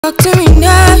Talk to me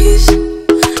nice,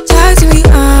 talk to me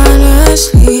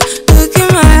honestly. Look in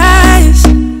my eyes,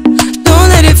 don't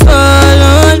let it fall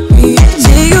on me.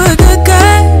 Say you a good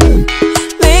guy,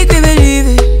 make me believe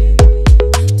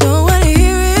it. Don't wanna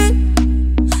hear it,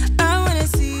 I wanna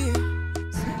see it.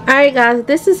 Alright guys,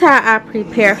 this is how I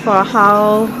prepare for a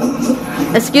haul.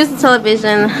 Excuse the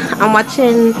television, I'm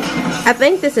watching, I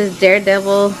think this is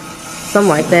Daredevil, something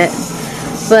like that.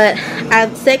 But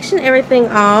I've sectioned everything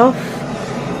off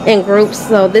in groups.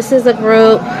 So this is a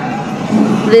group,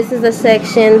 this is a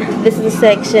section, this is a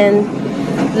section,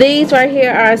 these right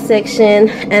here are a section,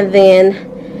 and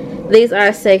then these are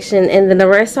a section, and then the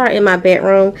rest are in my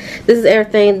bedroom. This is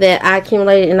everything that I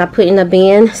accumulated and I put in a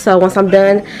bin. So once I'm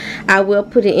done, I will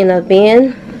put it in a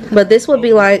bin. But this will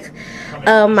be like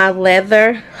my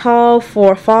leather haul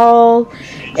for fall,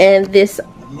 and this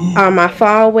are my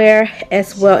fall wear,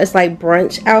 as well as like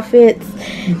brunch outfits.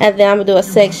 And then I'm gonna do a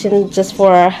section just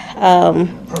for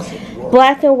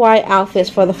black and white outfits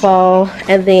for the fall.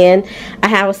 And then I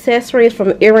have accessories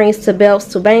from earrings to belts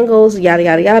to bangles, yada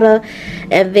yada yada.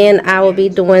 And then I will be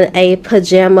doing a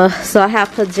pajama, so I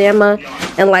have pajama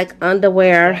and like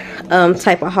underwear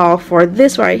type of haul for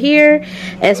this right here,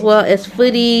 as well as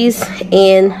footies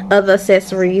and other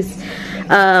accessories.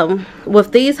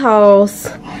 With these hauls,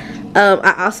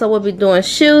 I also will be doing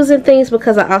shoes and things,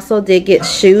 because I also did get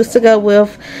shoes to go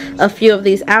with a few of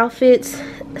these outfits.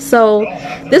 So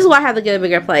this is why I have to get a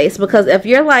bigger place, because if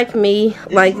you're like me,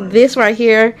 like this right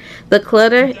here, the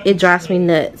clutter, it drives me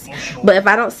nuts. But if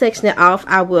I don't section it off,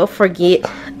 I will forget.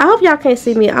 I hope y'all can't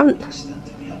see me. I'm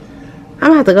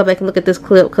gonna have to go back and look at this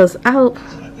clip, because I hope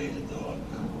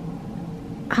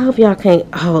y'all can't.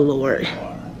 Oh Lord,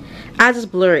 I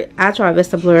just blur it. I try my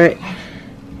best to blur it,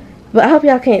 but I hope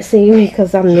y'all can't see me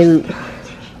because I'm nude.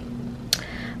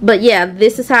 But yeah,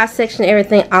 this is how I section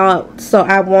everything out, so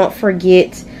I won't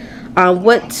forget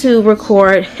what to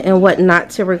record and what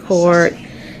not to record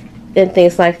and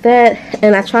things like that.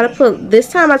 And I try to put,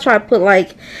 this time I try to put,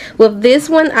 like with this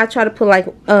one, I try to put like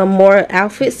more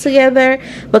outfits together,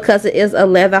 because it is a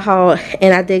leather haul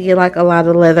and I did get like a lot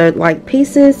of leather like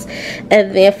pieces.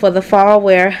 And then for the fall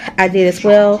wear, I did as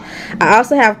well. I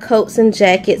also have coats and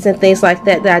jackets and things like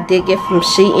that that I did get from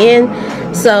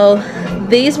SHEIN. So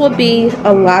these will be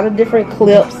a lot of different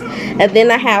clips. And then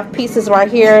I have pieces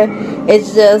right here.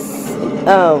 It's just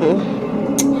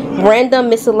random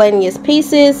miscellaneous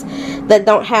pieces that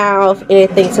don't have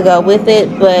anything to go with it.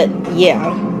 But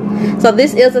yeah, so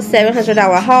this is a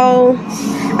 $700 haul.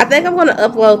 I think I'm going to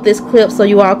upload this clip so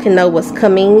you all can know what's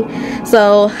coming.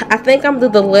 So I think I'm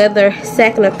going to do the leather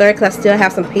second or third, because I still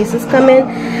have some pieces coming.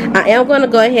 I am going to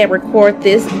go ahead and record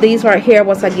these right here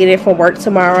once I get in from work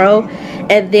tomorrow.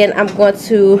 And then I'm going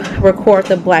to record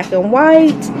the black and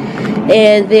white,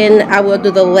 and then I will do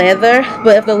the leather.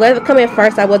 But if the leather come in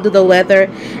first, I will do the leather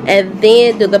and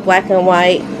then do the black and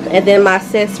white, and then my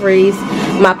accessories,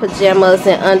 my pajamas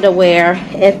and underwear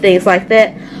and things like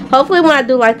that. Hopefully when I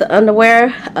do like the underwear,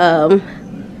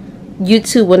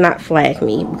 YouTube will not flag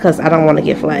me, because I don't want to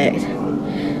get flagged.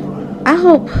 I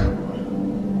hope.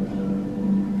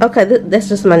 Okay, that's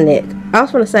just my neck. I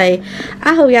was going to say,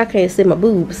 I hope y'all can't see my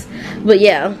boobs. But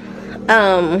yeah,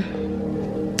 and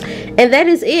that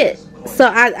is it. So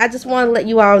I just want to let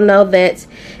you all know that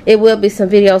it will be some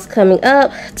videos coming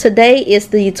up. Today is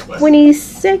the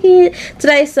 22nd.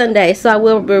 Today's Sunday, so I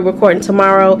will be recording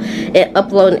tomorrow and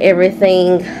uploading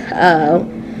everything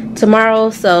tomorrow.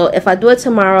 So if I do it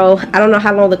tomorrow, I don't know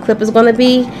how long the clip is going to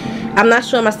be. I'm not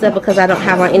sure myself, because I don't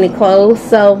have on any clothes.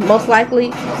 So most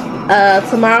likely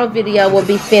tomorrow's video will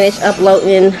be finished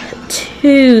uploading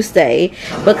Tuesday,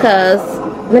 because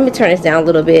let me turn this down a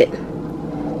little bit,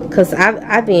 because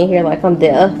I've been here like I'm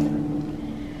deaf.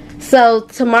 So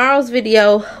tomorrow's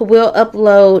video will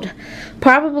upload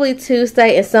probably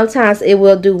Tuesday, and sometimes it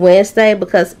will do Wednesday,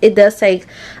 because it does take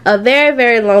a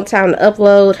very long time to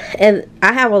upload, and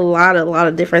I have a lot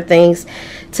of different things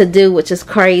to do, which is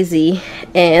crazy.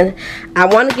 And I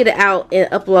want to get it out and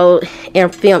upload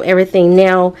and film everything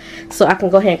now, so I can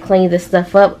go ahead and clean this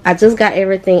stuff up. I just got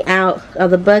everything out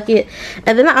of the bucket,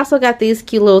 and then I also got these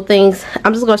cute little things.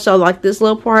 I'm just going to show like this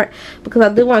little part, because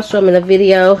I do want to show them in a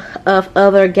video of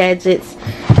other gadgets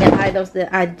and items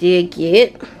that I did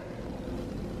get.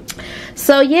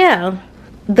 So yeah,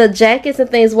 the jackets and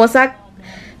things, once I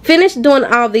finish doing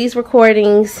all these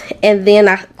recordings and then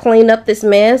I clean up this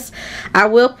mess, I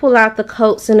will pull out the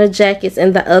coats and the jackets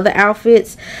and the other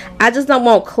outfits. I just don't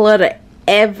want clutter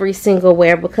every single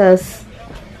wear, because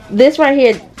this right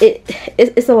here,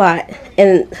 it's a lot,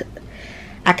 and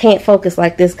I can't focus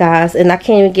like this, guys, and I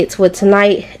can't even get to it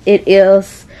tonight. It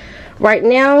is, right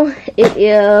now, it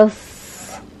is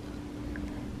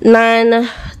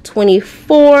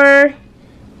 9:24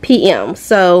 p.m.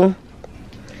 So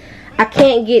I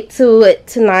can't get to it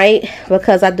tonight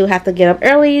because I do have to get up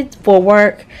early for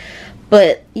work.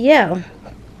 But yeah,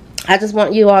 I just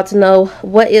want you all to know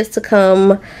what is to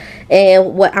come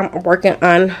and what I'm working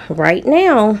on right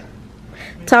now.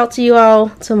 Talk to you all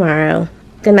tomorrow.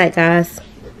 Good night, guys.